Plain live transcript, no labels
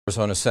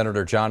Arizona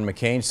Senator John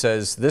McCain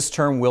says this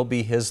term will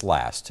be his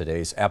last.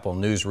 Today's Apple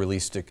News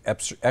released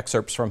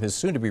excerpts from his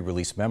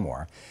soon-to-be-released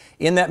memoir.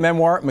 In that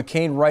memoir,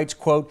 McCain writes,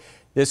 quote,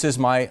 "This is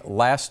my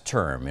last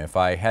term. If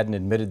I hadn't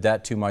admitted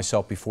that to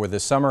myself before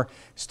this summer,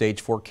 stage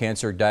 4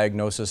 cancer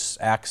diagnosis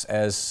acts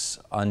as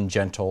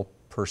ungentle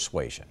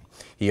persuasion."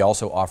 He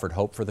also offered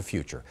hope for the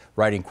future,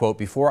 writing, quote,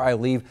 "Before I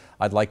leave,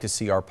 I'd like to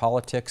see our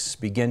politics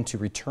begin to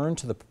return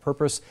to the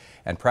purpose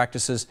and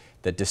practices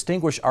that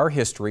distinguish our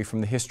history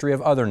from the history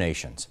of other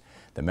nations."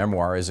 The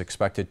memoir is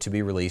expected to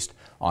be released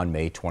on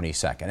May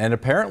 22nd. And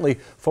apparently,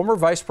 former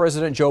Vice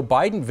President Joe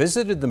Biden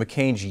visited the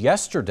McCains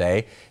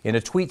yesterday. In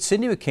a tweet,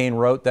 Cindy McCain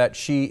wrote that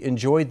she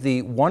enjoyed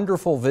the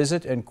wonderful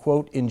visit and,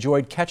 quote,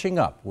 "enjoyed catching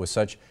up with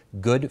such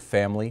good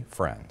family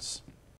friends."